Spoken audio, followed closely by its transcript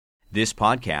This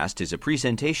podcast is a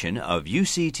presentation of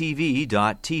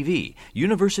UCTV.tv,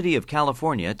 University of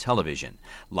California Television.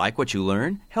 Like what you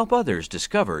learn? Help others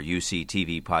discover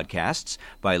UCTV podcasts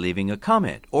by leaving a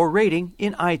comment or rating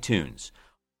in iTunes.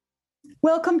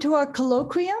 Welcome to our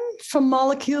colloquium, From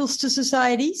Molecules to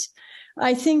Societies.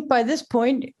 I think by this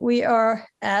point we are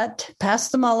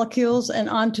past the molecules and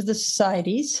on to the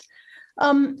societies.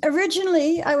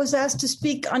 Originally, I was asked to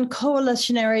speak on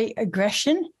coalitionary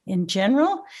aggression in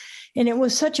general, and it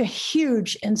was such a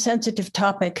huge and sensitive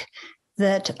topic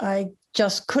that I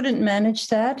just couldn't manage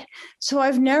that. So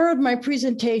I've narrowed my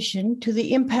presentation to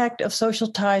the impact of social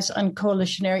ties on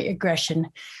coalitionary aggression,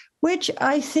 which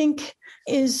I think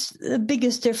is the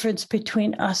biggest difference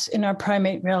between us and our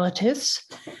primate relatives.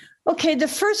 Okay, the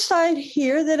first slide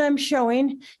here that I'm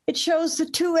showing, it shows the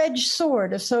two-edged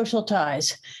sword of social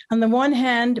ties. On the one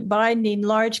hand, binding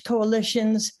large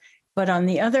coalitions, but on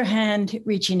the other hand,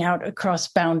 reaching out across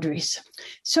boundaries.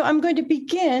 So I'm going to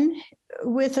begin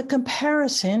with a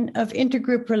comparison of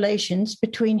intergroup relations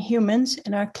between humans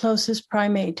and our closest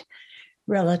primate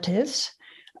relatives,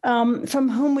 from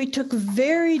whom we took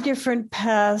very different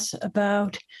paths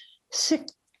about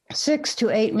 6 to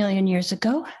 8 million years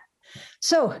ago.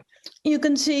 So you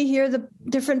can see here the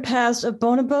different paths of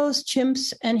bonobos,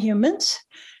 chimps, and humans.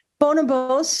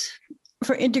 Bonobos,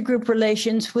 for intergroup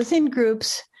relations within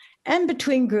groups and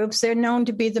between groups, they're known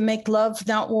to be the make love,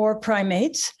 not war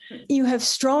primates. You have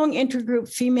strong intergroup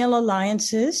female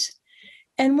alliances.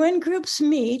 And when groups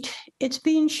meet, it's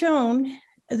being shown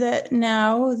that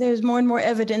now there's more and more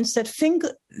evidence that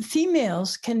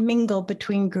females can mingle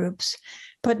between groups,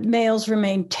 but males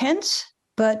remain tense,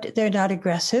 but they're not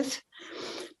aggressive.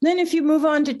 Then if you move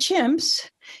on to chimps,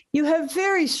 you have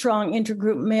very strong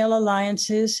intergroup male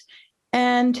alliances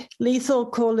and lethal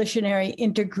coalitionary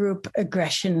intergroup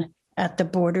aggression at the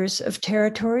borders of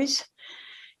territories.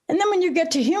 And then when you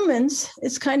get to humans,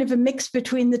 it's kind of a mix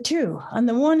between the two. On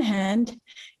the one hand,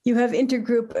 you have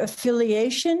intergroup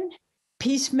affiliation,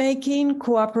 peacemaking,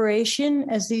 cooperation,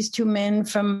 as these two men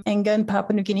from Enga and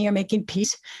Papua New Guinea are making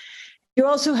peace. You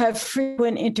also have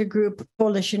frequent intergroup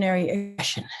coalitionary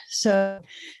aggression. So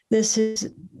these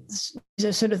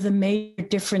are sort of the major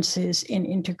differences in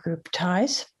intergroup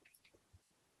ties.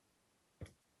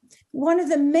 One of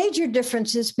the major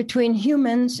differences between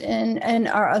humans and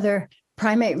our other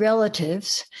primate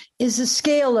relatives is the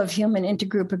scale of human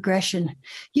intergroup aggression.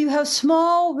 You have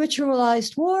small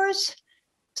ritualized wars,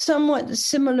 somewhat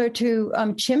similar to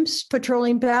chimps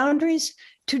patrolling boundaries,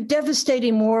 to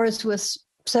devastating wars with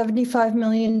 75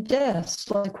 million deaths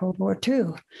like World War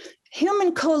II.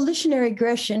 Human coalitionary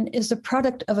aggression is the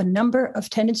product of a number of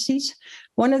tendencies.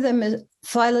 One of them is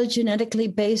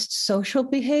phylogenetically based social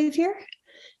behavior.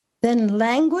 Then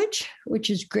language,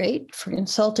 which is great for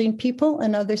insulting people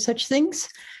and other such things.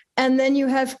 And then you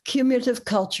have cumulative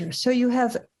culture. So you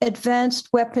have advanced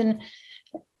weaponry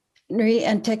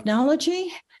and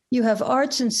technology. You have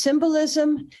arts and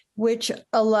symbolism, which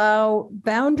allow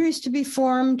boundaries to be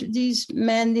formed. These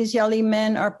Yali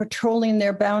men are patrolling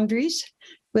their boundaries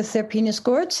with their penis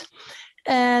gourds.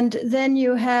 And then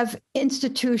you have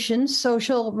institutions,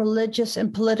 social, religious,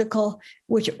 and political,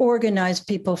 which organize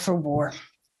people for war.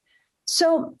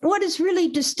 So what is really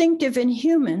distinctive in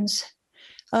humans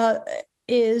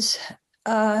is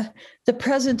the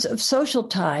presence of social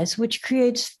ties, which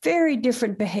creates very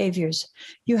different behaviors.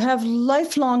 You have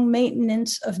lifelong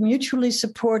maintenance of mutually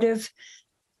supportive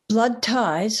blood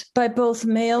ties by both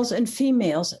males and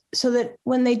females, so that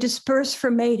when they disperse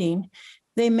for mating,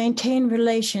 they maintain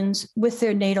relations with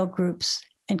their natal groups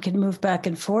and can move back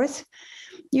and forth.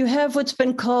 You have what's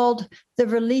been called the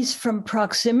release from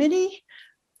proximity,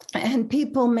 and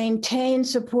people maintain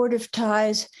supportive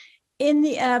ties in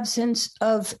the absence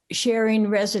of sharing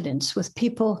residence with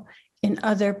people in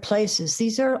other places.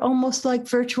 These are almost like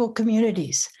virtual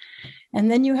communities.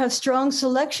 And then you have strong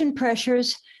selection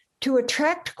pressures to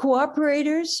attract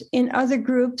cooperators in other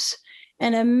groups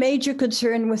and a major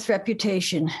concern with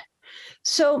reputation.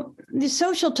 So the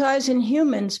social ties in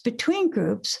humans between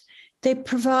groups, they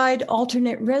provide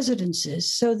alternate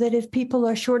residences so that if people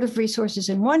are short of resources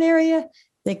in one area,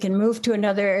 they can move to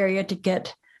another area to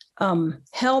get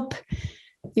help.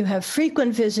 You have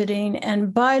frequent visiting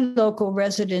and bi-local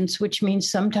residence, which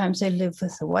means sometimes they live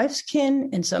with the wife's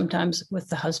kin and sometimes with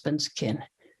the husband's kin.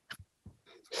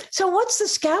 So what's the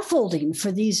scaffolding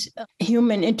for these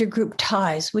human intergroup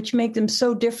ties, which make them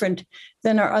so different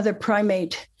than our other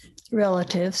primate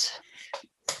relatives?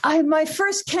 My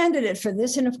first candidate for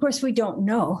this, and of course we don't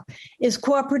know, is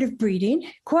cooperative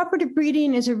breeding. Cooperative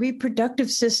breeding is a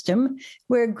reproductive system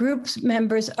where groups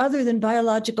members other than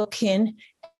biological kin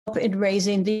help in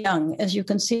raising the young. As you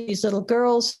can see, these little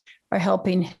girls are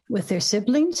helping with their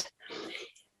siblings.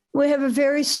 We have a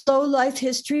very slow life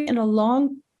history and a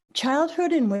long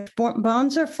childhood in which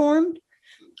bonds are formed,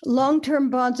 long-term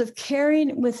bonds of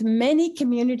caring with many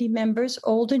community members,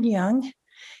 old and young.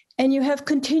 And you have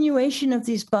continuation of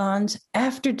these bonds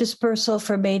after dispersal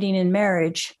for mating and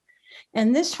marriage.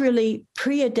 And this really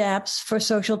pre-adapts for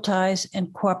social ties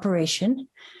and cooperation.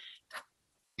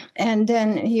 And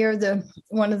then here,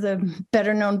 one of the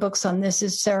better-known books on this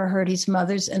is Sarah Hrdy's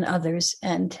Mothers and Others,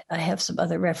 and I have some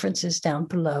other references down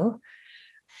below.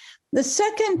 The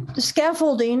second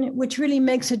scaffolding, which really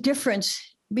makes a difference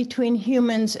between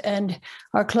humans and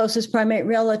our closest primate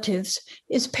relatives,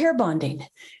 is pair bonding.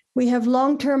 We have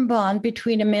long-term bond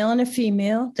between a male and a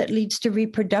female that leads to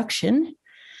reproduction.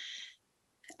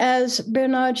 As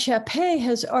Bernard Chappé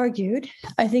has argued,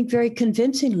 I think very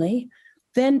convincingly,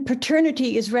 then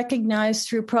paternity is recognized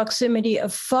through proximity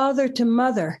of father to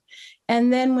mother.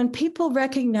 And then when people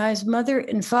recognize mother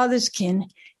and father's kin,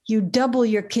 you double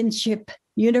your kinship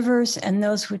universe and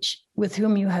those with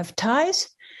whom you have ties.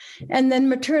 And then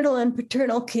maternal and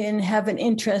paternal kin have an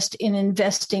interest in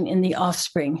investing in the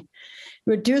offspring,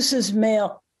 reduces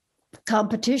male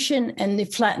competition, and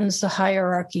it flattens the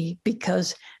hierarchy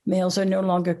because males are no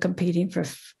longer competing for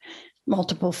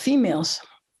multiple females.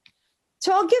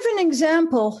 So I'll give an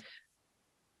example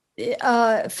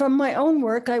from my own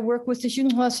work. I work with the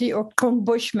Junglasi or Kong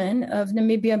Bushmen of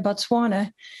Namibia and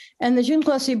Botswana, and the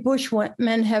Junglasi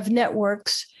Bushmen have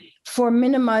networks for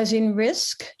minimizing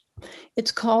risk.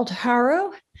 It's called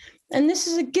Haro, and this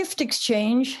is a gift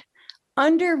exchange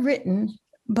underwritten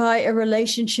by a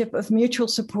relationship of mutual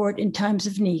support in times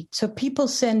of need. So people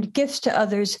send gifts to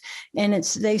others, and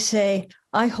they say,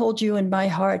 I hold you in my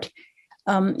heart,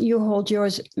 you hold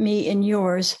yours, me in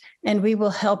yours, and we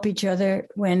will help each other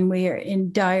when we are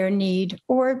in dire need,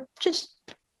 or just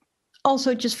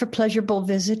for pleasurable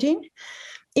visiting.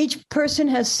 Each person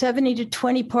has 70 to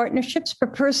 20 partnerships per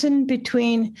person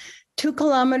between 2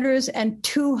 kilometers and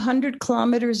 200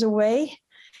 kilometers away.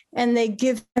 And they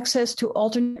give access to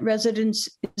alternate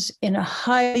residences in a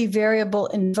highly variable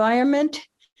environment.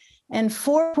 And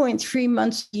 4.3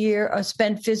 months a year are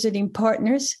spent visiting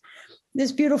partners.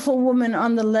 This beautiful woman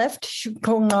on the left,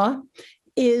 Shukonga,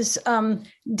 is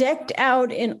decked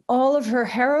out in all of her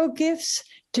Haro gifts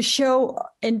to show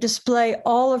and display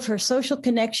all of her social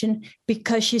connection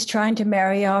because she's trying to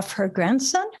marry off her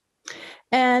grandson.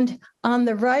 And on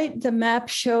the right, the map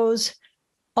shows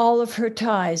all of her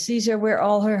ties. These are where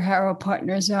all her Haro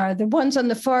partners are. The ones on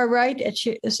the far right at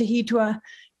Sahitwa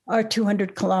are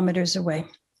 200 kilometers away.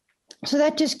 So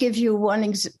that just gives you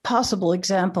one possible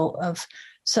example of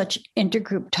such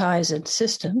intergroup ties and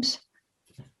systems.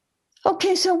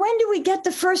 Okay, so when do we get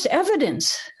the first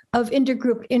evidence of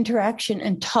intergroup interaction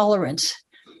and tolerance?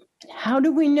 How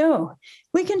do we know?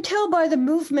 We can tell by the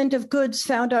movement of goods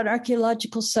found on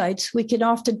archaeological sites. We can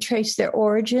often trace their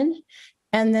origin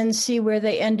and then see where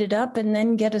they ended up and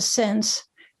then get a sense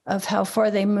of how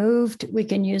far they moved. We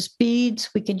can use beads,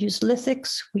 we can use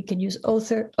lithics, we can use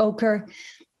ochre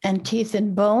and teeth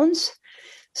and bones.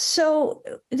 So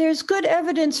there's good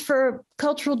evidence for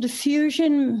cultural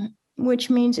diffusion, which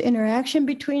means interaction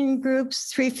between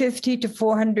groups 350 to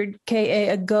 400 Ka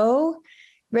ago,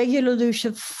 regular use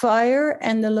of fire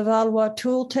and the Levallois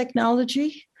tool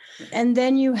technology. And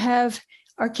then you have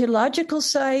archaeological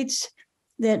sites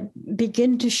that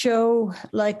begin to show,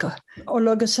 like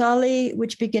Ologasali,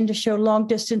 which begin to show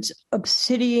long-distance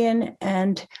obsidian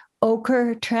and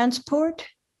ochre transport,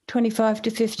 25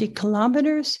 to 50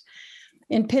 kilometers.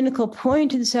 In Pinnacle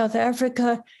Point in South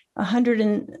Africa,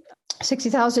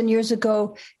 160,000 years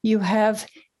ago, you have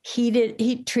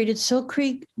heat-treated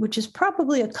silkweed, which is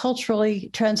probably a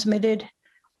culturally transmitted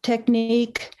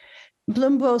technique.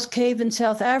 Bloembo's Cave in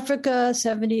South Africa,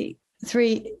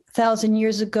 73,000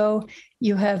 years ago,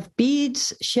 you have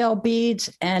beads, shell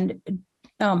beads, and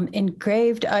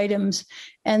engraved items.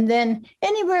 And then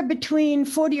anywhere between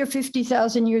 40 or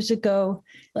 50,000 years ago,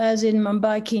 as in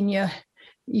Mumbai, Kenya,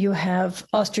 you have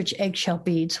ostrich eggshell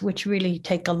beads, which really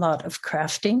take a lot of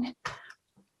crafting.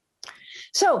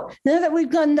 So now that we've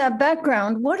done that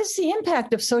background, what is the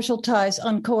impact of social ties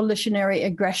on coalitionary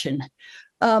aggression?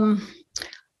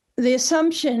 The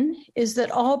assumption is that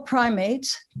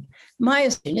my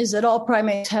assumption is that all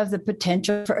primates have the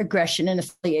potential for aggression and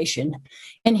affiliation,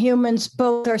 and humans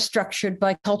both are structured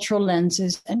by cultural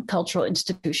lenses and cultural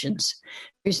institutions.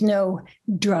 There's no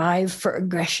drive for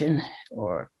aggression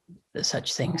or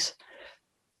such things.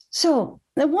 So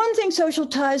the one thing social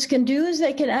ties can do is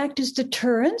they can act as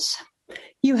deterrents.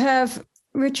 You have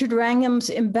Richard Wrangham's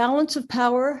imbalance of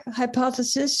power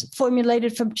hypothesis,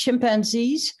 formulated from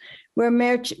chimpanzees, where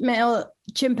male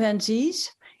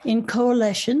chimpanzees in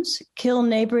coalitions kill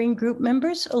neighboring group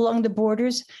members along the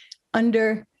borders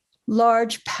under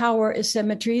large power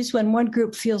asymmetries when one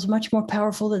group feels much more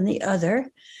powerful than the other.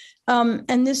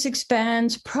 And this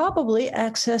expands probably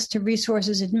access to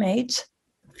resources and mates.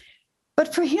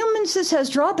 But for humans, this has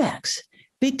drawbacks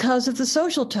because of the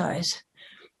social ties.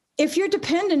 If you're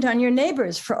dependent on your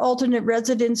neighbors for alternate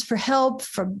residence, for help,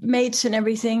 for mates and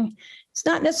everything, it's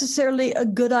not necessarily a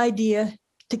good idea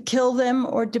to kill them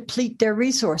or deplete their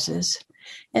resources.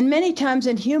 And many times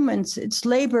in humans, it's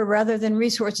labor rather than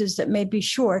resources that may be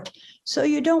short. So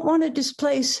you don't want to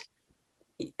displace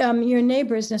your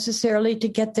neighbors necessarily to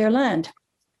get their land.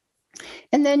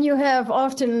 And then you have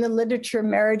often in the literature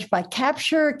marriage by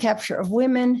capture of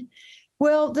women.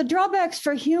 Well, the drawbacks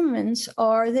for humans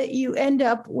are that you end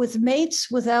up with mates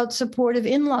without supportive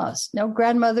in-laws, no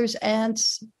grandmothers,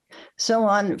 aunts, so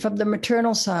on from the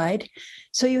maternal side.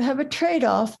 So you have a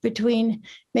trade-off between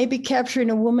maybe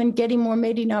capturing a woman, getting more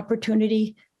mating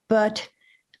opportunity, but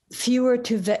fewer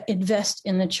to invest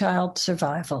in the child's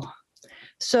survival.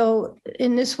 So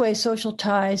in this way, social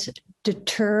ties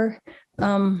deter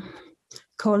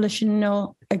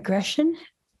coalitional aggression.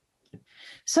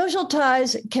 Social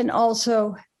ties can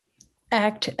also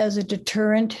act as a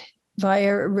deterrent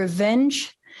via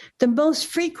revenge. The most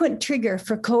frequent trigger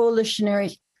for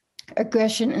coalitionary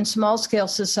aggression in small-scale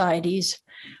societies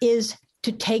is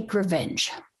to take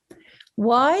revenge.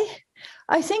 Why?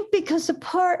 I think because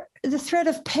the threat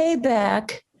of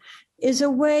payback is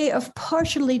a way of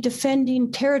partially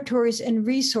defending territories and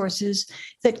resources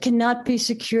that cannot be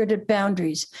secured at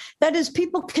boundaries. That is,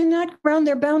 people cannot round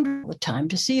their boundary all the time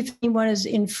to see if anyone is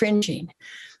infringing.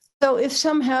 So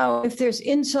if there's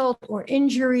insult or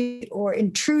injury or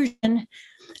intrusion,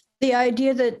 the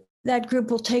idea that that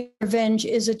group will take revenge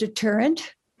is a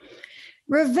deterrent.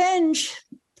 Revenge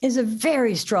is a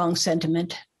very strong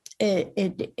sentiment. It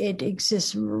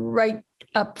exists right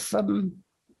up from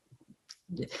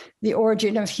the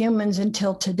origin of humans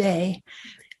until today.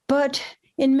 But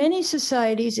in many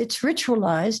societies, it's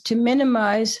ritualized to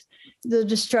minimize the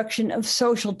destruction of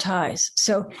social ties.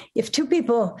 So if two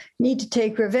people need to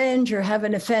take revenge or have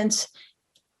an offense,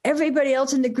 everybody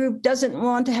else in the group doesn't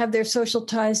want to have their social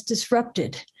ties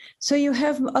disrupted. So you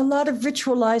have a lot of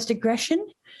ritualized aggression.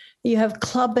 You have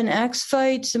club and axe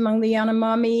fights among the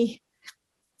Yanomami.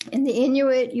 In the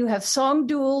Inuit, you have song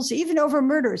duels, even over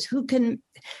murders. Who can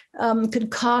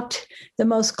concoct the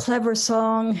most clever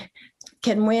song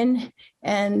can win,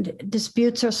 and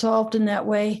disputes are solved in that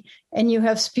way. And you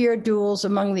have spear duels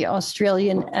among the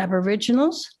Australian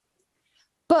Aboriginals.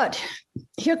 But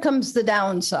here comes the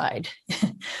downside.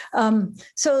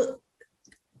 So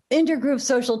intergroup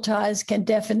social ties can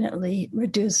definitely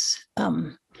reduce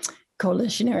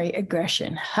coalitionary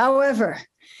aggression. However,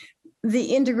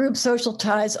 the intergroup social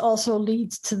ties also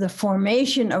leads to the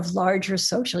formation of larger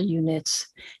social units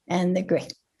and the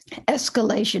great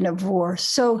escalation of war.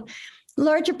 So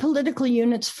larger political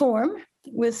units form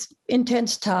with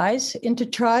intense ties into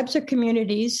tribes or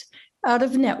communities out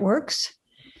of networks,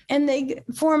 and they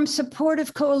form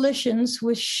supportive coalitions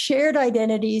with shared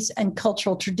identities and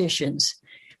cultural traditions.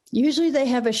 Usually they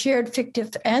have a shared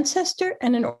fictive ancestor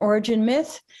and an origin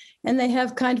myth, and they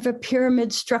have kind of a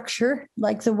pyramid structure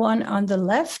like the one on the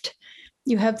left.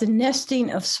 You have the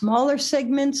nesting of smaller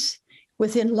segments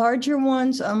within larger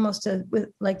ones, almost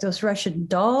like those Russian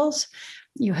dolls.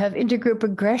 You have intergroup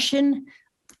aggression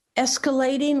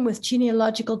escalating with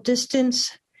genealogical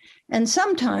distance, and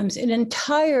sometimes an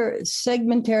entire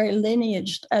segmentary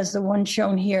lineage, as the one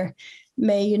shown here,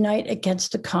 may unite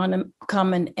against a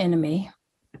common enemy.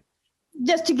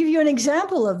 Just to give you an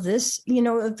example of this,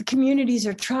 the communities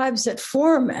or tribes that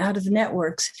form out of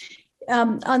networks.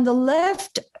 On the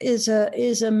left is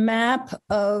a map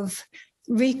of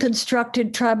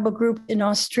reconstructed tribal group in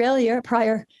Australia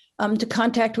prior to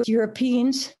contact with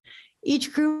Europeans.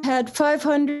 Each group had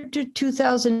 500 to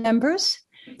 2,000 members.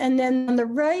 And then on the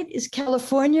right is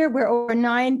California, where over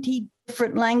 90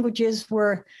 different languages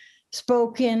were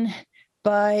spoken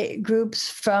by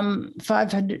groups from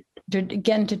 500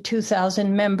 again to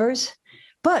 2,000 members.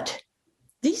 But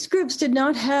these groups did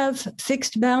not have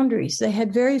fixed boundaries. They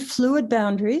had very fluid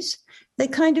boundaries. They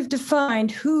kind of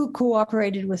defined who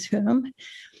cooperated with whom.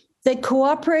 They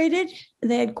cooperated,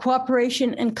 they had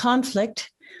cooperation and conflict.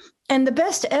 And the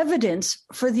best evidence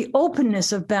for the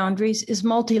openness of boundaries is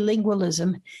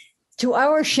multilingualism. To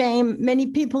our shame, many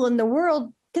people in the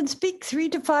world can speak 3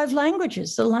 to 5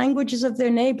 languages, the languages of their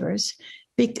neighbors,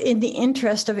 in the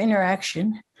interest of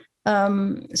interaction.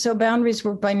 So boundaries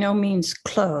were by no means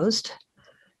closed.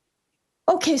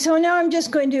 Okay, so now I'm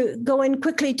just going to go in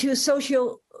quickly to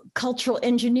socio-cultural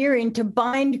engineering to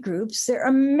bind groups. There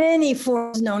are many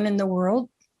forms known in the world.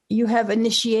 You have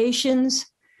initiations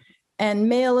and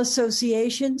male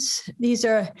associations. These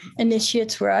are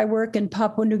initiates where I work in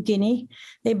Papua New Guinea.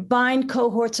 They bind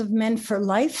cohorts of men for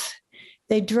life.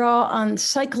 They draw on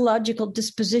psychological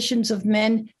dispositions of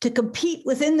men to compete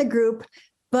within the group,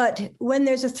 but when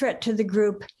there's a threat to the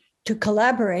group, to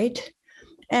collaborate.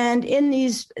 And in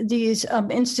these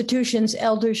institutions,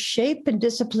 elders shape and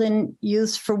discipline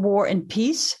youths for war and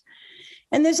peace.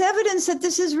 And there's evidence that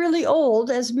this is really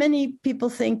old, as many people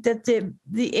think that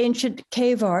the ancient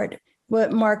cave art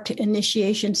marked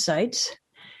initiation sites.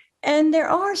 And there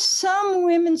are some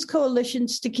women's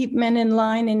coalitions to keep men in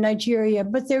line in Nigeria,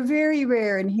 but they're very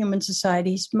rare in human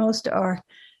societies. Most are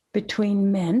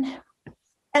between men.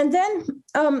 And then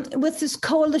with this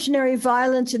coalitionary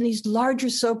violence in these larger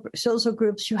social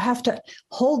groups, you have to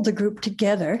hold the group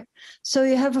together. So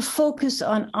you have a focus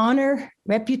on honor,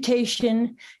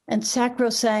 reputation, and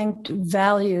sacrosanct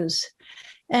values.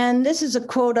 And this is a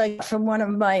quote I got from one of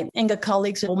my Enga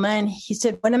colleagues, old man. He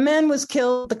said, when a man was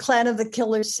killed, the clan of the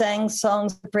killers sang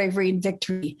songs of bravery and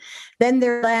victory. Then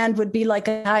their land would be like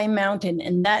a high mountain.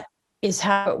 And that is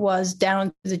how it was down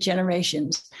through the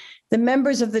generations. The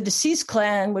members of the deceased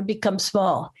clan would become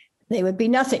small. They would be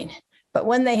nothing. But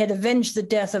when they had avenged the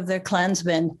death of their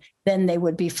clansmen, then they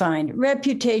would be fine.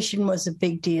 Reputation was a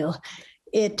big deal.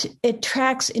 It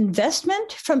attracts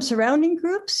investment from surrounding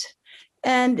groups,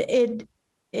 and it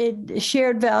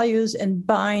shared values and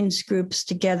binds groups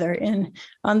together. And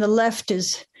on the left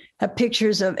is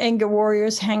pictures of Enga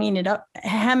warriors hamming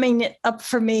it up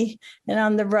for me, and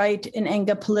on the right, an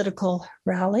Enga political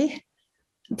rally.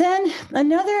 Then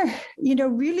another,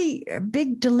 really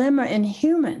big dilemma in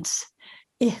humans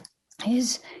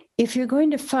is if you're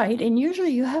going to fight, and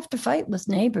usually you have to fight with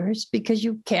neighbors because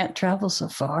you can't travel so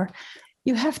far,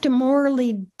 you have to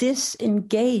morally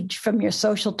disengage from your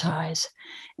social ties.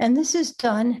 And this is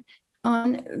done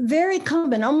on very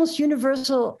common, almost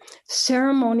universal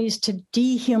ceremonies to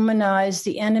dehumanize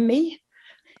the enemy.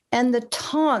 And the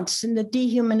taunts and the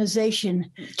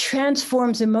dehumanization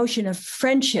transforms emotion of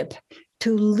friendship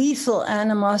to lethal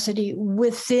animosity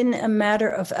within a matter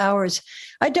of hours.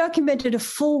 I documented a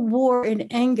full war in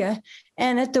Enga,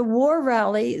 and at the war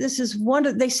rally,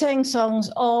 they sang songs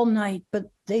all night, but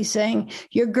they sang,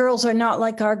 your girls are not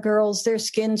like our girls. Their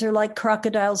skins are like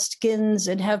crocodile skins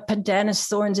and have pandanus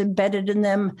thorns embedded in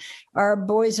them. Our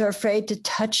boys are afraid to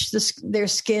touch their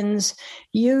skins.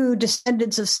 You,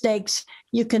 descendants of snakes,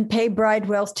 you can pay bride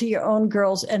wealth to your own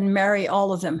girls and marry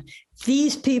all of them.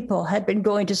 These people had been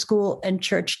going to school and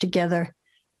church together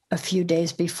a few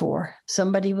days before.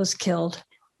 Somebody was killed.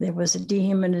 There was a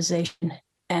dehumanization,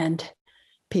 and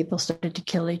people started to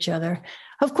kill each other.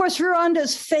 Of course, Rwanda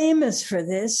is famous for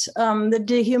this, the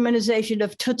dehumanization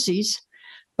of Tutsis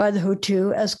by the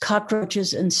Hutu as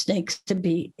cockroaches and snakes to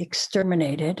be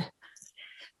exterminated.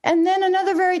 And then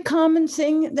another very common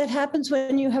thing that happens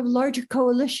when you have larger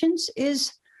coalitions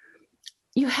is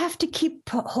you have to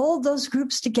hold those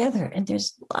groups together. And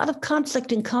there's a lot of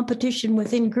conflict and competition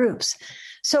within groups.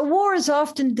 So war is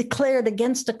often declared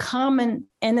against a common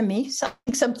enemy,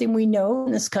 something we know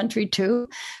in this country too,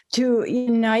 to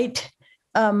unite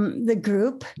the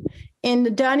group. In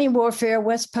the Dani warfare,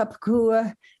 West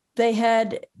Papua, they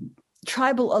had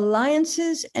tribal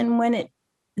alliances. And when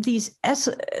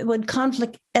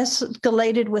conflict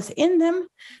escalated within them,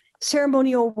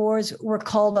 ceremonial wars were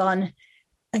called on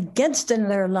against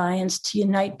their alliance to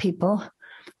unite people.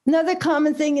 Another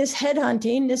common thing is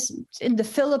headhunting. This in the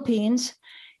Philippines.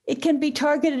 It can be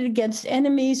targeted against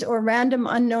enemies or random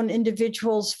unknown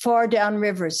individuals far down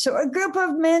rivers. So a group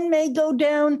of men may go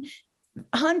down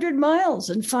 100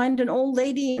 miles and find an old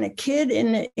lady and a kid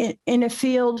in a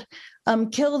field,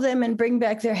 kill them and bring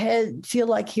back their head, feel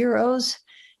like heroes.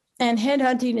 And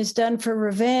headhunting is done for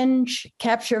revenge,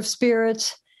 capture of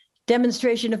spirits,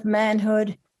 demonstration of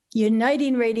manhood,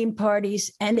 uniting raiding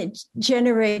parties, and it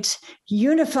generates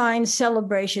unifying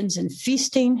celebrations and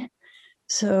feasting.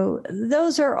 So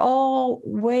those are all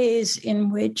ways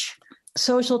in which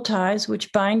social ties,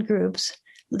 which bind groups,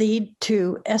 lead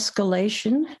to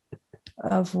escalation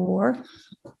of war.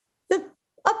 The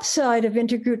upside of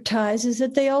intergroup ties is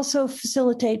that they also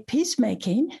facilitate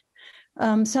peacemaking,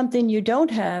 something you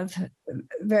don't have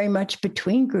very much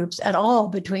between groups, at all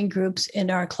between groups in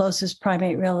our closest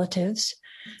primate relatives.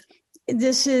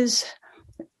 This is,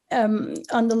 on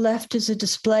the left is a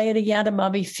display at a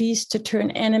Yanomami feast to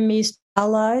turn enemies to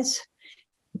allies.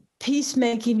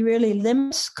 Peacemaking really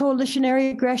limits coalitionary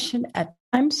aggression at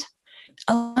times.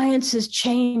 Alliances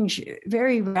change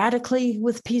very radically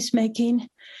with peacemaking.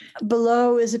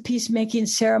 Below is a peacemaking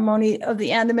ceremony of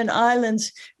the Andaman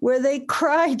Islands where they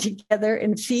cry together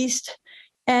and feast.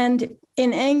 And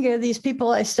in Enga, these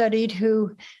people I studied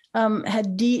who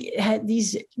had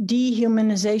these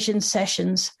dehumanization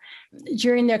sessions,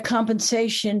 during their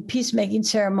compensation peacemaking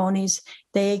ceremonies,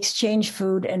 they exchange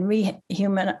food and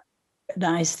rehumanize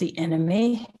the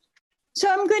enemy. So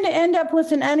I'm going to end up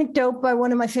with an anecdote by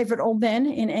one of my favorite old men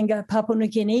in Enga, Papua New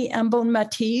Guinea, Ambon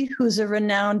Mati, who's a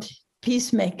renowned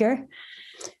peacemaker.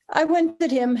 I went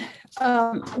with him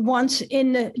once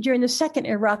during the Second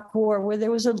Iraq War, where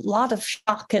there was a lot of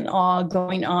shock and awe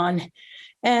going on.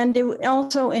 And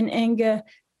also in Enga,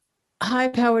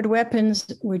 high-powered weapons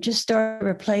were just starting to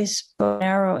replace bow and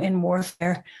arrow in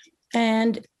warfare.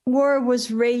 And war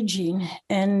was raging,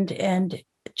 and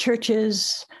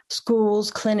churches, schools,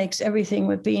 clinics, everything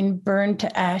was being burned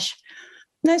to ash.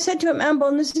 And I said to him,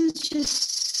 Ambon, this is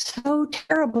just so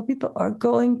terrible. People are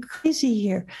going crazy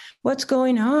here. What's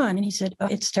going on? And he said,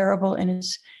 it's terrible, and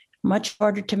it's much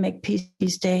harder to make peace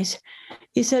these days.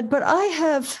 He said, but I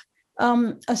have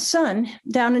a son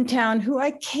down in town who I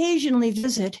occasionally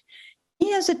visit.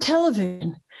 He has a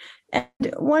television. And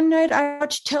one night I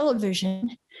watched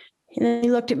television, and then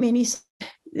he looked at me and he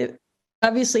said,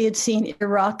 obviously had seen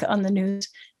Iraq on the news.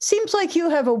 Seems like you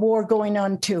have a war going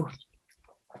on too.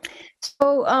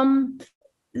 So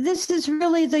this is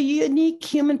really the unique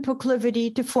human proclivity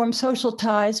to form social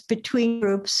ties between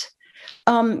groups,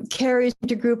 carries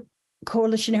intergroup,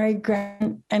 coalitionary,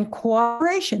 and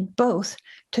cooperation, both,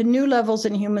 to new levels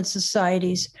in human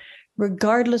societies,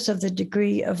 regardless of the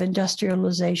degree of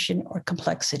industrialization or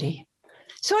complexity.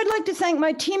 So I'd like to thank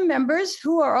my team members,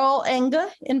 who are all Enga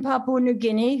in Papua New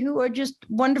Guinea, who are just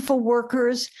wonderful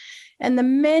workers, and the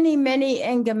many, many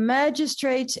Enga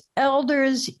magistrates,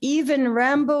 elders, even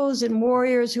Rambos and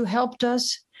warriors who helped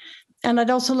us. And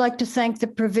I'd also like to thank the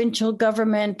provincial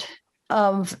government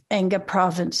of Enga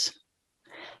province.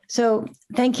 So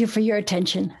thank you for your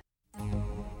attention.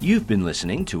 You've been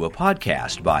listening to a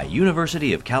podcast by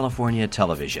University of California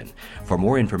Television. For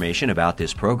more information about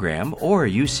this program or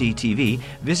UCTV,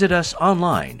 visit us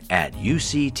online at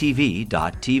uctv.tv.